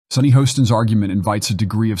Sonny Hostin's argument invites a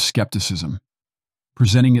degree of skepticism,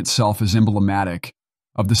 presenting itself as emblematic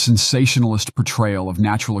of the sensationalist portrayal of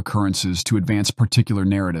natural occurrences to advance particular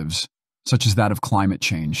narratives, such as that of climate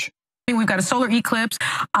change. We've got a solar eclipse.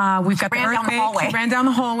 We've got the earthquake. Ran down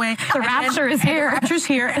the hallway. The rapture is here. The rapture's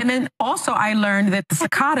here. And then also I learned that the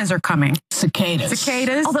cicadas are coming. Cicadas.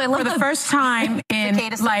 For the first time in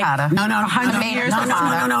like 100 years.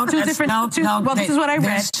 No. Two different. Well, this is what I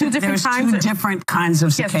read. Two different times. Two different kinds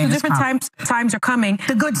of cicadas. Yes, two different times are coming.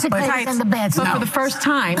 The good cicadas and the bad cicadas. But for the first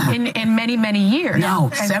time in many, many years.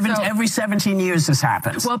 No, every 17 years this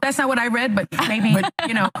happens. Well, that's not what I read, but maybe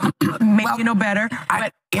you know better.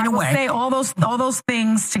 But in a way, say all those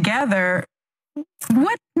things together,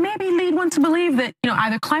 what maybe lead one to believe that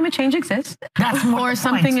either climate change exists or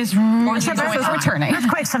something is returning.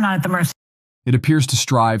 Earthquakes are not at the mercy. It appears to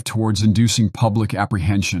strive towards inducing public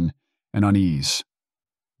apprehension and unease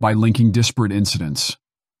by linking disparate incidents,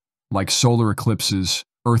 like solar eclipses,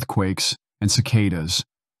 earthquakes, and cicadas,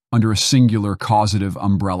 under a singular causative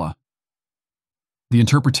umbrella. The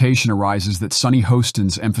interpretation arises that Sonny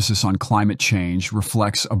Hostin's emphasis on climate change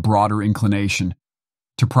reflects a broader inclination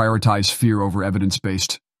to prioritize fear over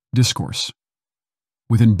evidence-based discourse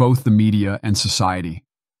within both the media and society,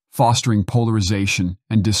 fostering polarization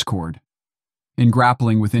and discord. In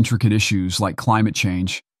grappling with intricate issues like climate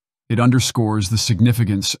change, it underscores the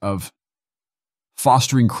significance of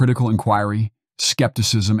fostering critical inquiry,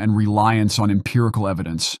 skepticism, and reliance on empirical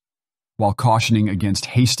evidence, while cautioning against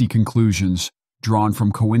hasty conclusions drawn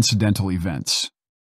from coincidental events.